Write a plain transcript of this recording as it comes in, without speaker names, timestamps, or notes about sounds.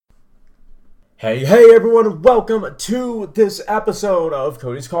Hey everyone, welcome to this episode of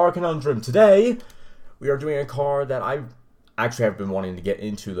Cody's Car Conundrum. Today, we are doing a car that I actually have been wanting to get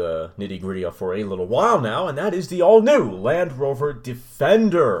into the nitty-gritty of for a little while now, and that is the all-new Land Rover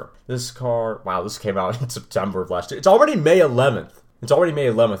Defender. This car, wow, this came out in September of last year. It's already May 11th.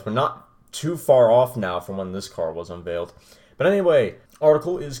 We're not too far off now from when this car was unveiled. But anyway,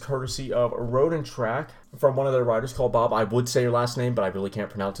 article is courtesy of Road and Track from one of their writers called Bob. I would say your last name, but I really can't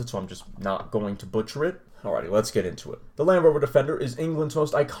pronounce it, so I'm just not going to butcher it. Alrighty, let's get into it. The Land Rover Defender is England's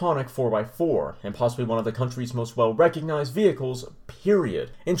most iconic 4x4, and possibly one of the country's most well-recognized vehicles, period.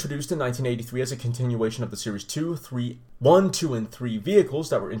 Introduced in 1983 as a continuation of the Series 1, 2, and 3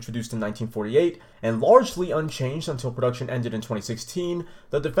 vehicles that were introduced in 1948, and largely unchanged until production ended in 2016,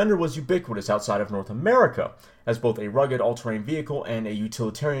 the Defender was ubiquitous outside of North America, as both a rugged all-terrain vehicle and a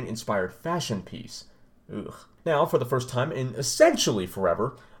utilitarian-inspired fashion piece. Ugh. Now, for the first time in essentially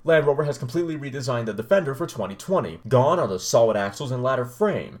forever, Land Rover has completely redesigned the Defender for 2020. Gone are the solid axles and ladder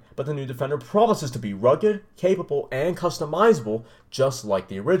frame, but the new Defender promises to be rugged, capable, and customizable just like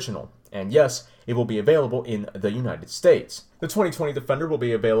the original. And yes, it will be available in the United States. The 2020 Defender will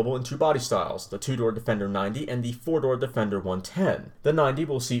be available in two body styles, the 2-door Defender 90 and the 4-door Defender 110. The 90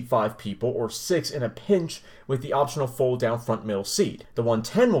 will seat 5 people or 6 in a pinch with the optional fold-down front middle seat. The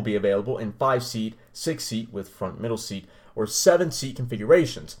 110 will be available in 5-seat, 6-seat with front middle seat, or 7-seat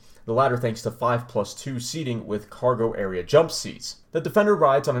configurations, the latter thanks to 5+2 seating with cargo area jump seats. The Defender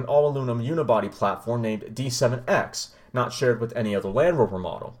rides on an all-aluminum unibody platform named D7X, not shared with any other Land Rover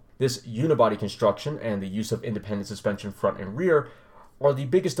model. This unibody construction and the use of independent suspension front and rear are the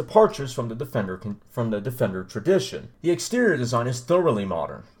biggest departures from the Defender tradition. The exterior design is thoroughly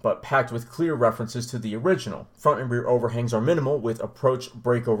modern, but packed with clear references to the original. Front and rear overhangs are minimal, with approach,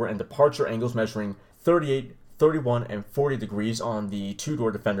 breakover, and departure angles measuring 38, 31, and 40 degrees on the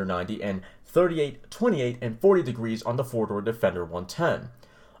 2-door Defender 90 and 38, 28, and 40 degrees on the 4-door Defender 110.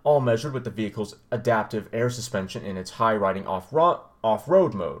 All measured with the vehicle's adaptive air suspension in its high-riding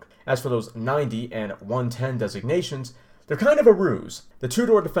off-road mode. As for those 90 and 110 designations, they're kind of a ruse. The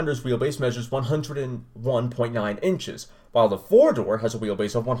 2-door Defender's wheelbase measures 101.9 inches, while the 4-door has a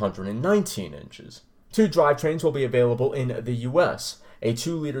wheelbase of 119 inches. Two drivetrains will be available in the US. A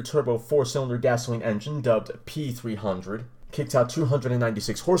 2-liter turbo 4-cylinder gasoline engine dubbed P300 kicks out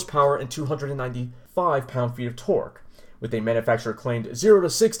 296 horsepower and 295 pound-feet of torque, with a manufacturer-claimed 0 to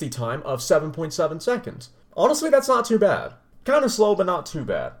 60 time of 7.7 seconds. Honestly, that's not too bad. Kind of slow, but not too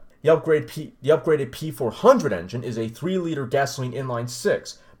bad. The upgraded P400 engine is a 3-liter gasoline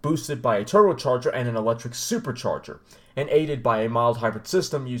inline-6, boosted by a turbocharger and an electric supercharger, and aided by a mild hybrid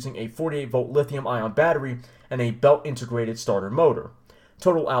system using a 48-volt lithium-ion battery and a belt-integrated starter motor.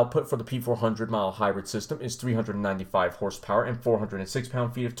 Total output for the P400 mild hybrid system is 395 horsepower and 406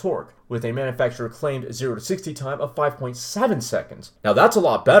 pound-feet of torque, with a manufacturer-claimed 0 to 60 time of 5.7 seconds. Now that's a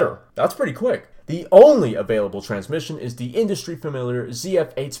lot better. That's pretty quick. The only available transmission is the industry-familiar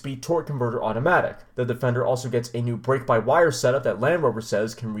ZF 8-speed torque converter automatic. The Defender also gets a new brake-by-wire setup that Land Rover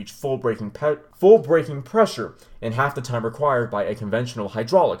says can reach full braking pressure in half the time required by a conventional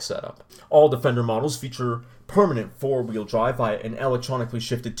hydraulic setup. All Defender models feature permanent 4-wheel drive via an electronically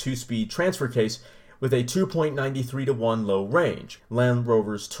shifted 2-speed transfer case with a 2.93 to 1 low range. Land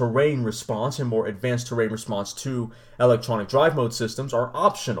Rover's Terrain Response and more advanced Terrain Response 2 electronic drive mode systems are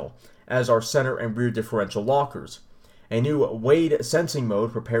optional, as are center and rear differential lockers. A new wade sensing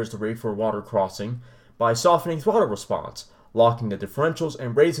mode prepares the rig for water crossing by softening throttle response, locking the differentials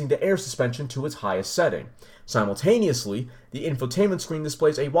and raising the air suspension to its highest setting. Simultaneously, the infotainment screen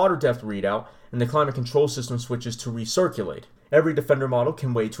displays a water depth readout and the climate control system switches to recirculate. Every Defender model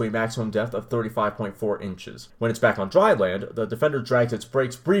can wade to a maximum depth of 35.4 inches. When it's back on dry land, the Defender drags its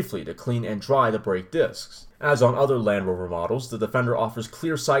brakes briefly to clean and dry the brake discs. As on other Land Rover models, the Defender offers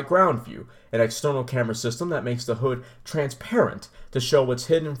clear sight ground view, an external camera system that makes the hood transparent to show what's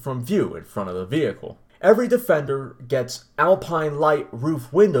hidden from view in front of the vehicle. Every Defender gets Alpine Light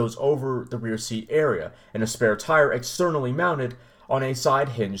roof windows over the rear seat area, and a spare tire externally mounted on a side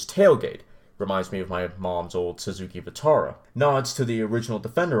hinged tailgate. Reminds me of my mom's old Suzuki Vitara. Nods to the original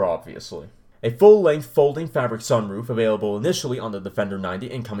Defender, obviously. A full-length folding fabric sunroof, available initially on the Defender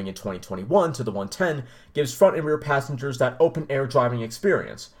 90 and coming in 2021 to the 110, gives front and rear passengers that open-air driving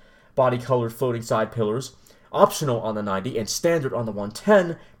experience. Body-colored floating side pillars, optional on the 90 and standard on the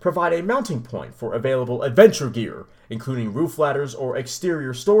 110, provide a mounting point for available adventure gear, including roof ladders or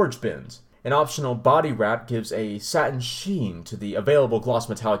exterior storage bins. An optional body wrap gives a satin sheen to the available gloss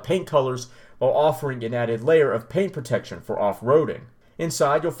metallic paint colors while offering an added layer of paint protection for off-roading.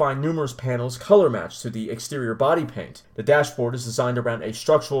 Inside, you'll find numerous panels color matched to the exterior body paint. The dashboard is designed around a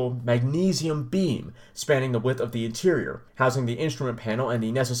structural magnesium beam spanning the width of the interior, housing the instrument panel and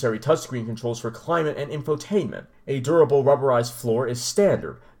the necessary touchscreen controls for climate and infotainment. A durable rubberized floor is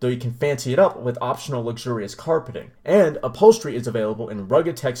standard, though you can fancy it up with optional luxurious carpeting. And upholstery is available in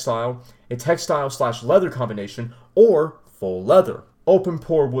rugged textile, a textile/leather combination, or full leather. Open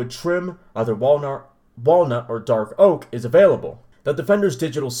pore wood trim, either walnut or dark oak, is available. The Defender's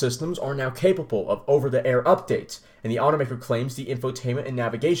digital systems are now capable of over-the-air updates, and the automaker claims the infotainment and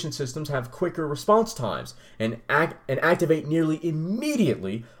navigation systems have quicker response times and activate nearly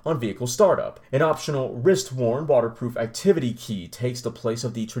immediately on vehicle startup. An optional wrist-worn waterproof activity key takes the place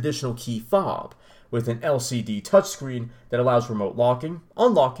of the traditional key fob, with an LCD touchscreen that allows remote locking,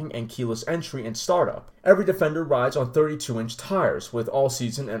 unlocking, and keyless entry and startup. Every Defender rides on 32-inch tires, with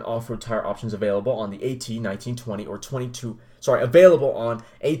all-season and off-road tire options available on the 18, 19, 20, or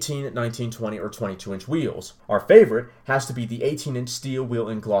 22-inch wheels. Our favorite has to be the 18-inch steel wheel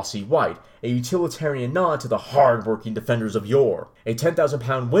in glossy white, a utilitarian nod to the hard-working Defenders of yore. A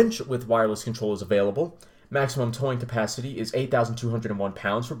 10,000-pound winch with wireless control is available. Maximum towing capacity is 8,201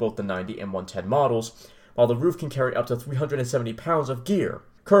 pounds for both the 90 and 110 models, while the roof can carry up to 370 pounds of gear.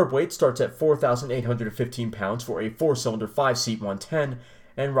 Curb weight starts at 4,815 pounds for a 4-cylinder 5-seat 110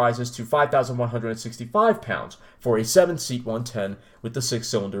 and rises to 5,165 pounds for a 7-seat 110 with the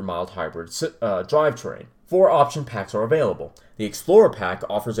 6-cylinder mild hybrid drivetrain. 4 option packs are available. The Explorer pack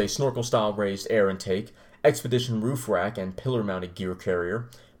offers a snorkel-style raised air intake, expedition roof rack and pillar-mounted gear carrier,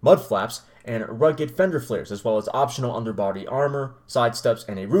 mud flaps, and rugged fender flares, as well as optional underbody armor, side steps,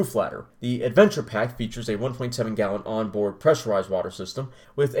 and a roof ladder. The Adventure Pack features a 1.7-gallon onboard pressurized water system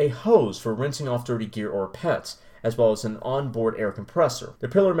with a hose for rinsing off dirty gear or pets, as well as an onboard air compressor. The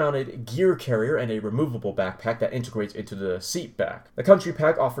pillar-mounted gear carrier and a removable backpack that integrates into the seat back. The Country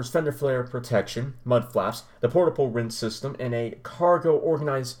Pack offers fender flare protection, mud flaps, the portable rinse system, and a cargo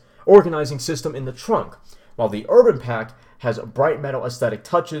organizing system in the trunk, while the Urban Pack has bright metal aesthetic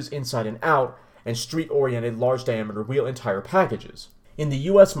touches inside and out, and street-oriented large-diameter wheel and tire packages. In the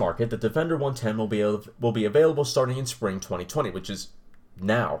U.S. market, the Defender 110 will be available starting in spring 2020, which is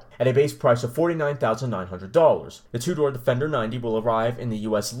now, at a base price of $49,900. The two-door Defender 90 will arrive in the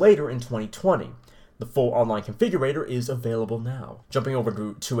U.S. later in 2020. The full online configurator is available now. Jumping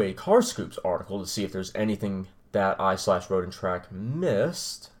over to a Car Scoops article to see if there's anything that I/Road and Track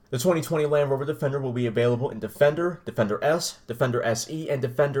missed. The 2020 Land Rover Defender will be available in Defender, Defender S, Defender SE, and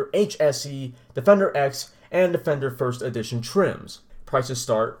Defender HSE, Defender X, and Defender First Edition trims. Prices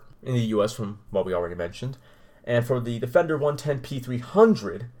start in the US from what we already mentioned. And for the Defender 110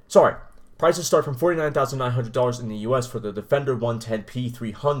 P300, prices start from $49,900 in the US for the Defender 110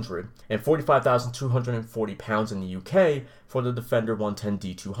 P300 and £45,240 in the UK for the Defender 110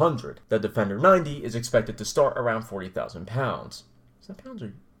 D200. The Defender 90 is expected to start around £40,000. Is that pounds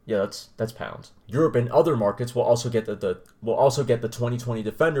or... Yeah, that's pounds. Europe and other markets will also get the 2020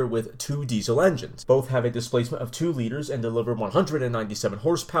 Defender with 2 diesel engines. Both have a displacement of 2 liters and deliver 197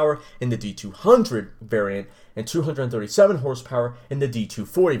 horsepower in the D200 variant and 237 horsepower in the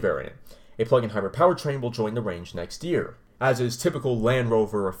D240 variant. A plug-in hybrid powertrain will join the range next year. As is typical Land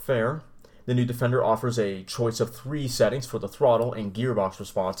Rover fare, the new Defender offers a choice of 3 settings for the throttle and gearbox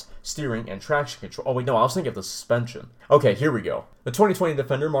response, steering, and traction control. Oh wait, no, I was thinking of the suspension. Okay, here we go. The 2020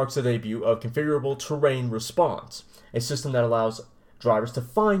 Defender marks the debut of Configurable Terrain Response, a system that allows drivers to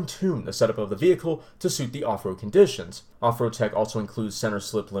fine-tune the setup of the vehicle to suit the off-road conditions. Off-road tech also includes center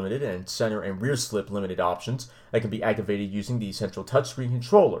slip limited and center and rear slip limited options that can be activated using the central touchscreen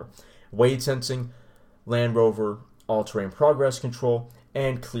controller, weight sensing, Land Rover all-terrain progress control,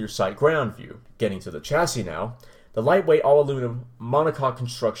 and clear sight ground view. Getting to the chassis now, the lightweight all-aluminum monocoque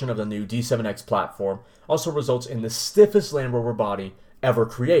construction of the new D7X platform also results in the stiffest Land Rover body ever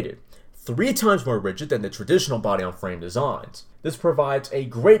created, 3 times more rigid than the traditional body-on-frame designs. This provides a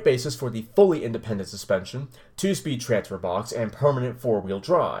great basis for the fully independent suspension, 2-speed transfer box, and permanent 4-wheel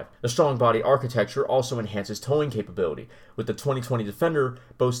drive. The strong body architecture also enhances towing capability, with the 2020 Defender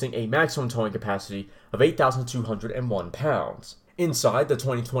boasting a maximum towing capacity of 8,201 pounds. Inside, the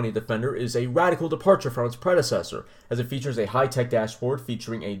 2020 Defender is a radical departure from its predecessor, as it features a high-tech dashboard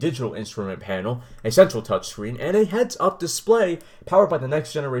featuring a digital instrument panel, a central touchscreen, and a heads-up display powered by the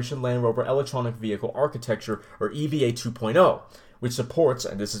next-generation Land Rover Electronic Vehicle Architecture, or EVA 2.0, which supports,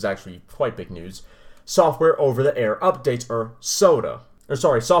 and this is actually quite big news, Software Over-the-Air Updates, or SOTA.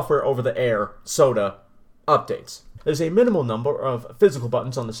 Software Over-the-Air SOTA updates. There's a minimal number of physical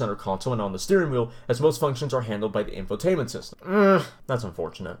buttons on the center console and on the steering wheel, as most functions are handled by the infotainment system. That's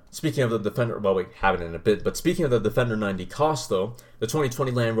unfortunate. Speaking of the Defender, well, we have it in a bit, but speaking of the Defender 90 cost, though, the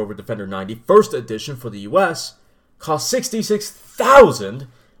 2020 Land Rover Defender 90 First Edition for the US cost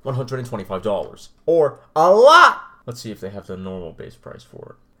 $66,125, or a lot! Let's see if they have the normal base price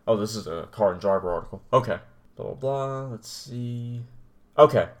for it. Oh, this is a Car and Driver article. Okay. Blah, blah, blah. Let's see.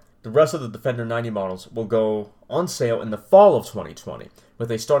 Okay. The rest of the Defender 90 models will go on sale in the fall of 2020, with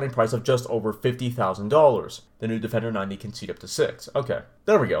a starting price of just over $50,000. The new Defender 90 can seat up to 6. Okay.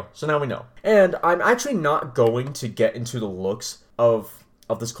 There we go. So now we know. And I'm actually not going to get into the looks of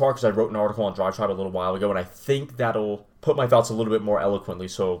this car because I wrote an article on Drive Tribe a little while ago, and I think that'll put my thoughts a little bit more eloquently,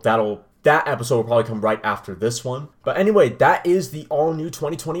 so that episode will probably come right after this one. But anyway, that is the all-new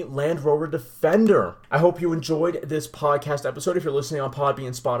 2020 Land Rover Defender. I hope you enjoyed this podcast episode. If you're listening on Podbean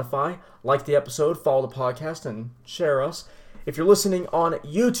and Spotify, like the episode, follow the podcast, and share us. If you're listening on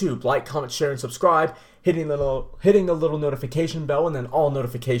YouTube, like, comment, share, and subscribe, hitting the little notification bell, and then all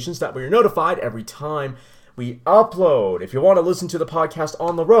notifications. That way you're notified every time we upload. If you want to listen to the podcast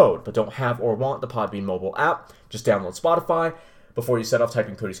on the road, but don't have or want the Podbean mobile app, just download Spotify. Before you set off, type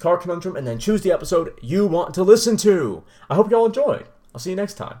in Cody's Car Conundrum, and then choose the episode you want to listen to. I hope y'all enjoyed. I'll see you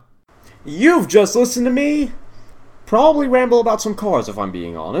next time. You've just listened to me probably ramble about some cars, if I'm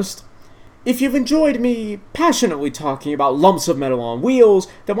being honest. If you've enjoyed me passionately talking about lumps of metal on wheels,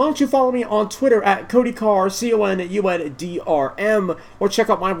 then why don't you follow me on Twitter at CodyCar, CONUNDRM, or check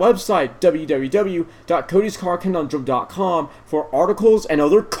out my website, www.codyscarconundrum.com, for articles and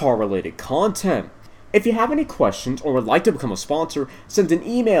other car-related content. If you have any questions or would like to become a sponsor, send an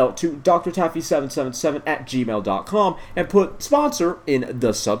email to drtaffy777@gmail.com and put sponsor in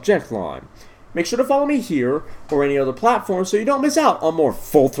the subject line. Make sure to follow me here or any other platform so you don't miss out on more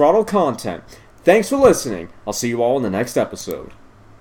full throttle content. Thanks for listening. I'll see you all in the next episode.